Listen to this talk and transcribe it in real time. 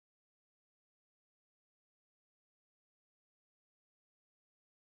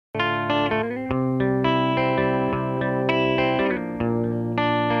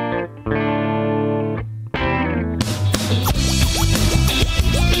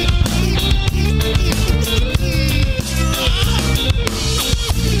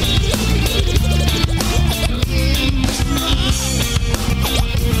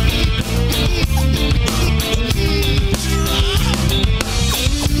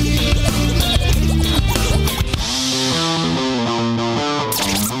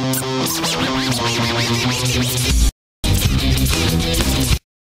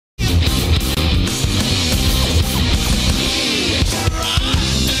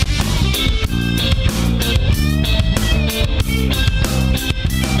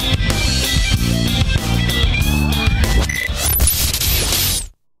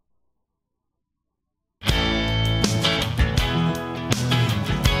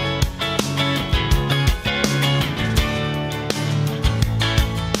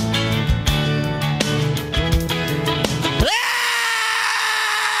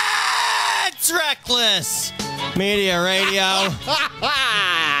Media radio.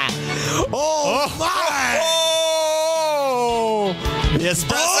 Oh, my! Oh! The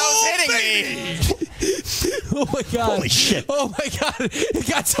espresso's hitting me. Oh my god! Holy shit! Oh my god! It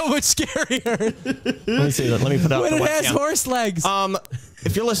got so much scarier. Let me see that. Let me put up When the it has webcam. horse legs.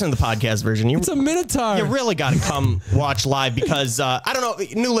 If you're listening to the podcast version, It's a minotaur. you really got to come watch live because I don't know.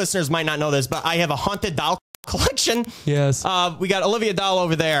 New listeners might not know this, but I have a haunted doll collection. Yes. We got Olivia Doll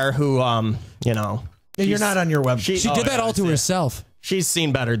over there, who you know. You're not on your website. She did that all to herself. She's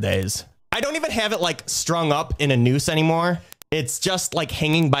seen better days. I don't even have it like strung up in a noose anymore. It's just like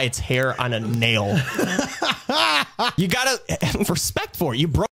hanging by its hair on a nail. You gotta have respect for it. You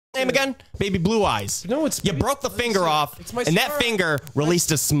broke the name again, Baby Blue Eyes. No, it's you broke the finger off, my and that scar. finger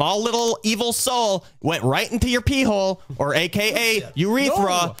released a small little evil soul, went right into your pee hole, or AKA urethra,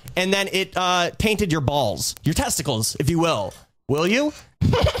 No. and then it tainted your balls, your testicles, if you will. Will you?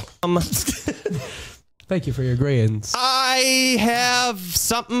 Thank you for your grades. I have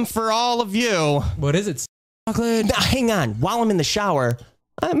something for all of you. What is it? Chocolate. Now, hang on. While I'm in the shower,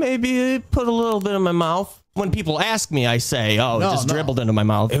 I maybe put a little bit in my mouth. When people ask me, I say, "Oh, it just dribbled into my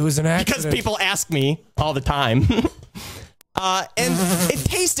mouth." It was an accident. Because people ask me all the time. And it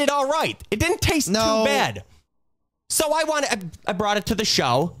tasted all right. It didn't taste too bad. So I brought it to the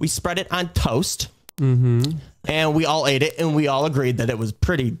show. We spread it on toast. And we all ate it, and we all agreed that it was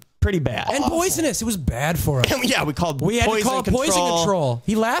pretty bad. And poisonous. It was bad for us. And yeah, we called We had to call poison poison control.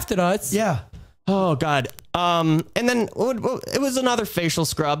 He laughed at us. Yeah. Oh God. And then it was another facial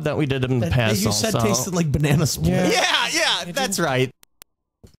scrub that we did in the past. You said also. tasted like banana split. Yeah, that's right.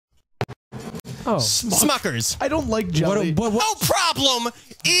 Oh. Smuckers. I don't like jelly. What? No problem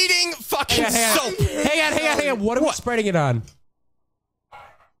eating fucking soap. Hang on. What are we spreading it on?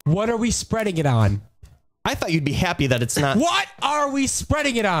 What are we spreading it on? I thought you'd be happy that it's not. What are we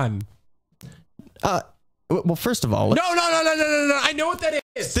spreading it on? Well, first of all, No. I know what that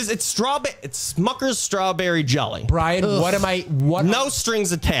is. it's strawberry. It's Smucker's strawberry jelly. Brian, what am I? What? No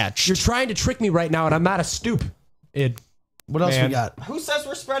strings attached. You're trying to trick me right now, and I'm not a stoop. What else we got? Who says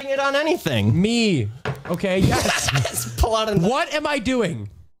we're spreading it on anything? Me. Okay. Yes. Pull out and What am I doing?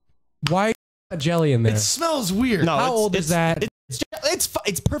 Why is a jelly in there? It smells weird. No, How old is that?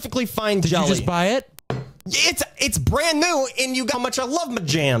 It's perfectly fine Did jelly. you just buy it? It's brand new, and you got how much I love my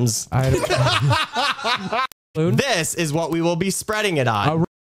jams. This is what we will be spreading it on.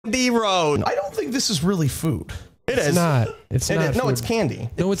 The road. I don't think this is really food. It's not. It's It not. is. No, food. it's candy.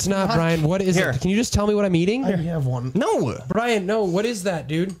 No, it's not, Brian. What is Here. it? Can you just tell me what I'm eating? I have one. No. Brian, no. What is that,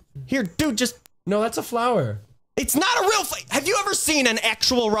 dude? Here, dude, just. No, that's a flower. It's not a real. Have you ever seen an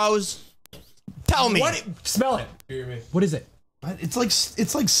actual rose? Tell me. What? Smell it. What is it? It's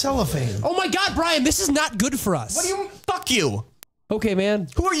like cellophane. Oh my God, Brian, this is not good for us. What do you? Fuck you. Okay, man.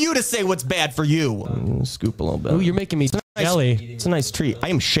 Who are you to say what's bad for you? Scoop a little bit. Oh, you're making me jelly. It's a nice treat. I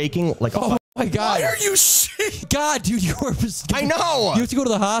am shaking like. Oh my God. Why are you shaking? God, dude, you are. I know. You have to go to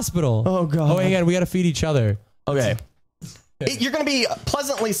the hospital. Oh God. Oh, hang on. We got to feed each other. Okay. You're gonna be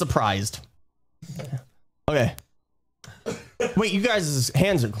pleasantly surprised. Okay. Wait, you guys'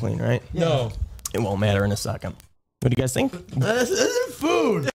 hands are clean, right? No. It won't matter in a second. What do you guys think? This isn't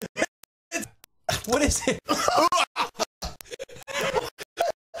food. What is it?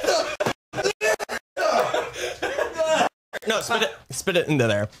 No, spit it into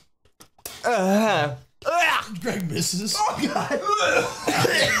there. Greg misses. Oh God.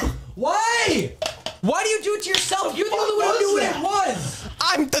 Why? Why do you do it to yourself? You're the only one who knew what it was.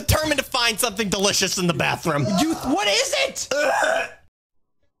 I'm determined to find something delicious in the bathroom. What is it?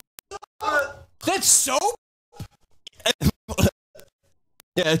 That's soap?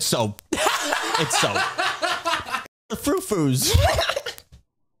 Yeah, it's soap. It's soap. The frou-frous.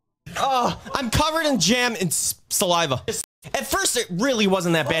 Oh, I'm covered in jam and saliva. At first, it really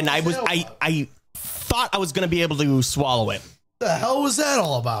wasn't that bad. And I thought I was gonna be able to swallow it. The hell was that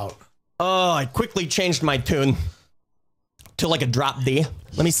all about? Oh, I quickly changed my tune to like a drop D.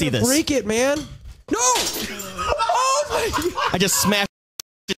 Let me see this. Break it, man. No! Oh my God. I just smashed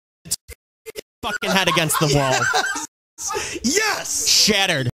its fucking head against the wall. Yes!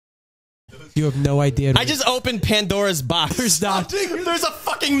 Shattered. You have no idea. I just opened Pandora's box. There's not. There's a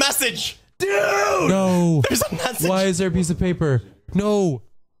fucking message. Dude! No. There's a message. Why is there a piece of paper? No.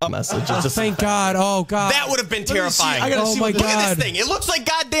 A message. It's just Thank God. Oh God. that would have been terrifying. I gotta Oh see my what Look at God. this thing. It looks like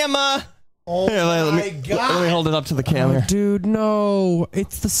goddamn. Oh Here, let my me God. hold it up to the camera. Dude, no.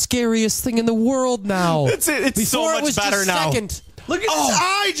 It's the scariest thing in the world now. It's so Before it much was better just now. Second. Look at his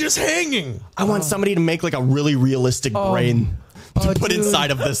eye just hanging. I want somebody to make like a really realistic brain to put dude. inside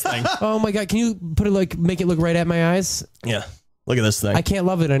of this thing. Oh my God. Can you put it make it look right at my eyes? Yeah. Look at this thing. I can't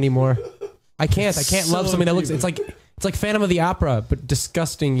love it anymore. I can't love something that looks. It's like Phantom of the Opera, but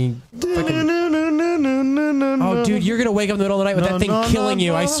disgusting. Oh, dude, you're gonna wake up in the middle of the night with that thing killing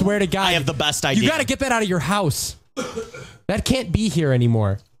you. I swear to God. I have the best idea. You got to get that out of your house. That can't be here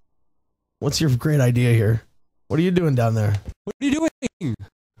anymore. What's your great idea here? What are you doing down there? What are you doing?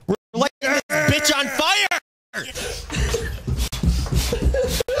 We're lighting this bitch on fire!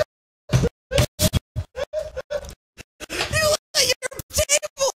 You lit your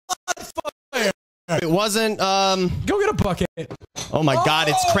table on fire! It wasn't, Go get a bucket. Oh my God,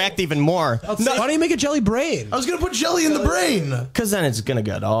 it's cracked even more. Why don't you make a jelly brain? I was gonna put jelly in the brain. Because then it's gonna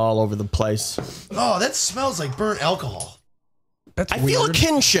get all over the place. Oh, that smells like burnt alcohol. That's I feel a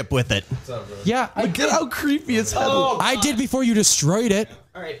kinship with it. Yeah, Look at how creepy it's hell. I did before you destroyed it.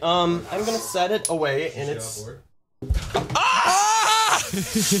 All right, I'm gonna set it away, and it's. I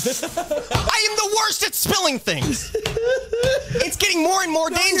am the worst at spilling things. It's getting more and more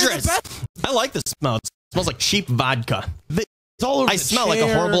dangerous. I like the smell. It smells like cheap vodka. It's all over I smell like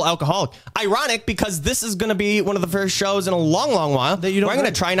a horrible alcoholic. Ironic, because this is going to be one of the first shows in a long, long while that I'm going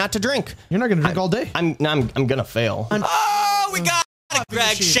to try not to drink. You're not gonna drink all day. I'm going to fail. Oh, we got a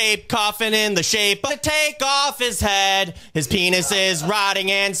Greg-shaped coffin in the shape of to take off his head. His penis is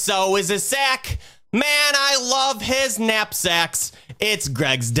rotting, and so is his sack. Man, I love his knapsacks. It's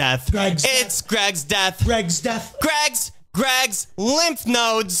Greg's death. It's Greg's death. Greg's death. Greg's lymph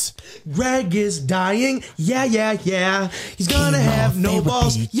nodes. Greg is dying. Yeah. He's gonna have no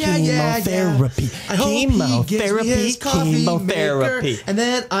balls. Yeah. I hope he gives me his coffee maker, and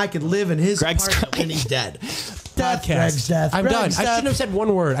then I can live in his apartment when he's dead. Podcast. Greg's death. I'm done. I shouldn't have said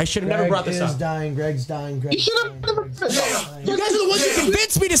one word. I should have never brought this up. Greg's dying. You guys are the ones who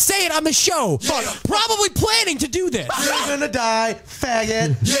convinced me to say it on the show. Probably planning to do this. You're gonna die,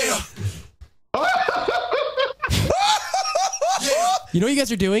 faggot. You know what you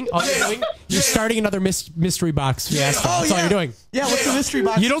guys are doing? All you're doing? You're starting another mystery box fiasco. That's all you're doing. Yeah, what's the mystery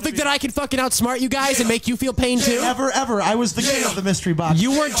box? You don't think that I can fucking outsmart you guys and make you feel pain too? Ever. I was the king of the mystery box.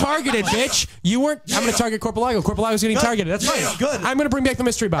 You weren't targeted, bitch. You weren't. I'm going to target Corpalago. Corpalago's getting targeted. That's fine. Good. I'm going to bring back the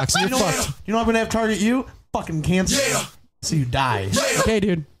mystery box. And you're fucked. You know I'm going to have target you? Fucking cancer. So you die. Okay,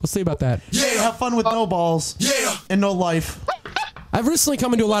 dude. We'll see about that. Have fun with no balls. And no life. I've recently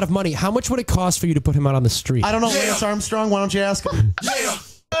come into a lot of money. How much would it cost for you to put him out on the street? I don't know, Lance Armstrong. Why don't you ask him?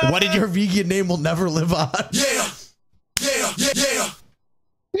 What did your vegan name will never live on?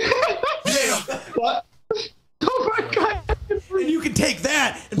 What? Oh my God. And you can take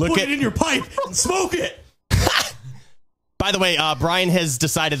that and put it in your pipe and smoke it. By the way, Bryan has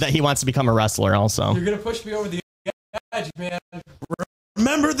decided that he wants to become a wrestler also. You're going to push me over the edge, man.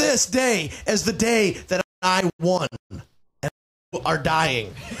 Remember this day as the day that I won. Are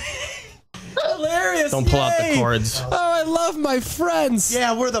dying. Hilarious. Don't pull out the cords. Oh, I love my friends.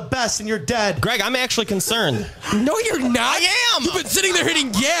 Yeah, we're the best and you're dead. Greg, I'm actually concerned. No, you're not. I am. You've been sitting there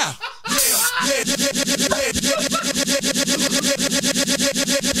hitting yeah.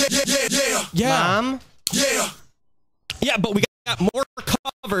 Yeah. Mom? Yeah, but we got more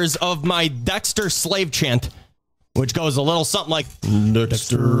covers of my Dexter slave chant, which goes a little something like,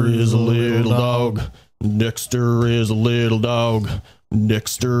 Dexter is a little dog. Dexter is a little dog.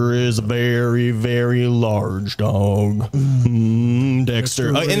 Dexter is a very, very large dog.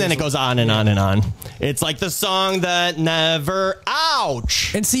 Dexter. Oh, and then it goes on and on and on. It's like the song that never,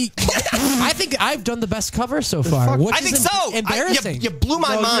 ouch. And see, I think I've done the best cover so far. I think so. Embarrassing. You blew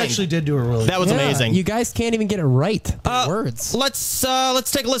my mind. You actually did do it really. That was amazing. You guys can't even get it right. The words. Let's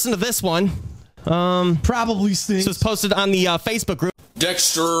take a listen to this one. Probably stinks. This was posted on the Facebook group.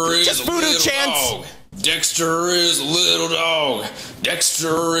 Dexter is Just a voodoo little chants. dog. Dexter is a little dog.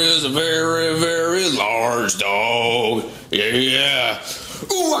 Dexter is a very, very large dog. Yeah.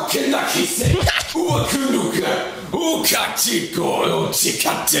 Uwakenakise. Uwakunuka. Ukachiko.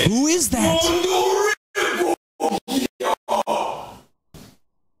 Uchikate. Who is that?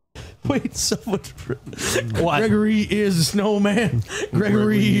 Wait, someone. What? Gregory is a snowman.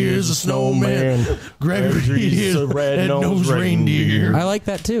 Gregory is a snowman. Gregory is a red-nosed reindeer. I like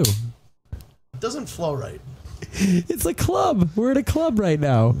that too. Doesn't flow right. It's a club. We're at a club right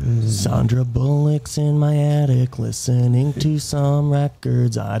now. Sandra Bullock's in my attic listening to some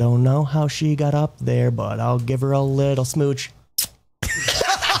records. I don't know how she got up there, but I'll give her a little smooch.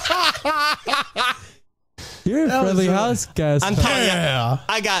 You're a friendly house guest. I'm telling you,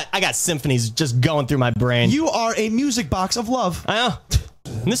 I got symphonies just going through my brain. You are a music box of love. I know.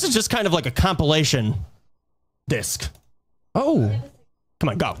 And this is just kind of like a compilation disc. Oh. Come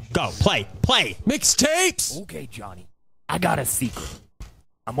on, go, play. Mixtapes. Okay, Johnny, I got a secret.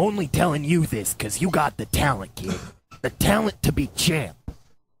 I'm only telling you this because you got the talent, kid. The talent to be champ.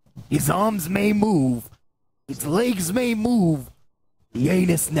 His arms may move, his legs may move. The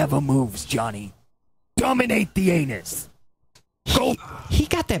anus never moves, Johnny. Dominate the anus. Go. He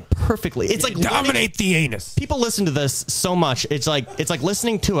got that perfectly. It's like Dominate the anus. people listen to this so much. It's like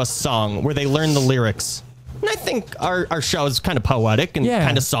listening to a song where they learn the lyrics. And I think our show is kind of poetic and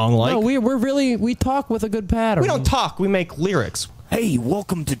kind of song-like. No, we talk with a good pattern. We don't talk. We make lyrics. Hey,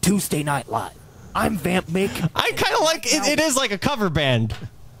 welcome to Tuesday Night Live. I'm Vamp Mick. I kind of like it. It is like a cover band.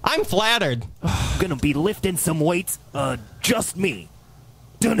 I'm flattered. I'm gonna be lifting some weights. Just me.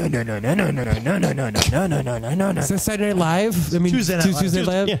 Is this Saturday Night Live? I mean, Tuesday Night Live. Tuesday Night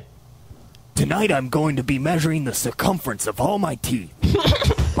Live? Yeah. Tonight I'm going to be measuring the circumference of all my teeth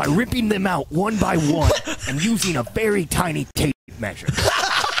by ripping them out one by one and using a very tiny tape measure.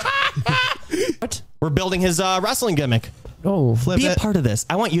 What? We're building his wrestling gimmick. Oh, Be a part of this.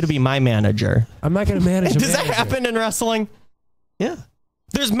 I want you to be my manager. I'm not going to manage. Does that happen in wrestling? Yeah.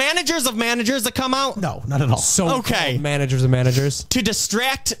 There's managers of managers that come out? No, not at all. So Okay. managers and managers. To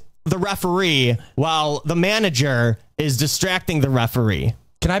distract the referee while the manager is distracting the referee.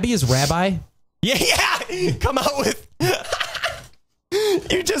 Can I be his rabbi? Yeah. Come out with...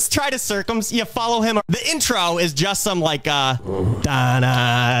 You just try to you follow him. The intro is just some like da da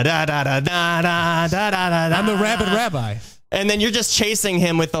da da da da da da. I'm the rabid rabbi. And then you're just chasing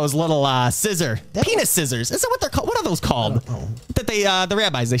him with those little penis scissors. Is that what they're called? What are those called? That they the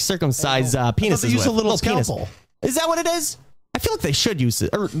rabbis they circumcise penises they use with. a little penis. scalpel. Is that what it is? I feel like they should use it,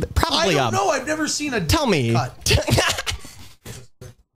 or probably. I don't know. I've never seen a Tell me. cut.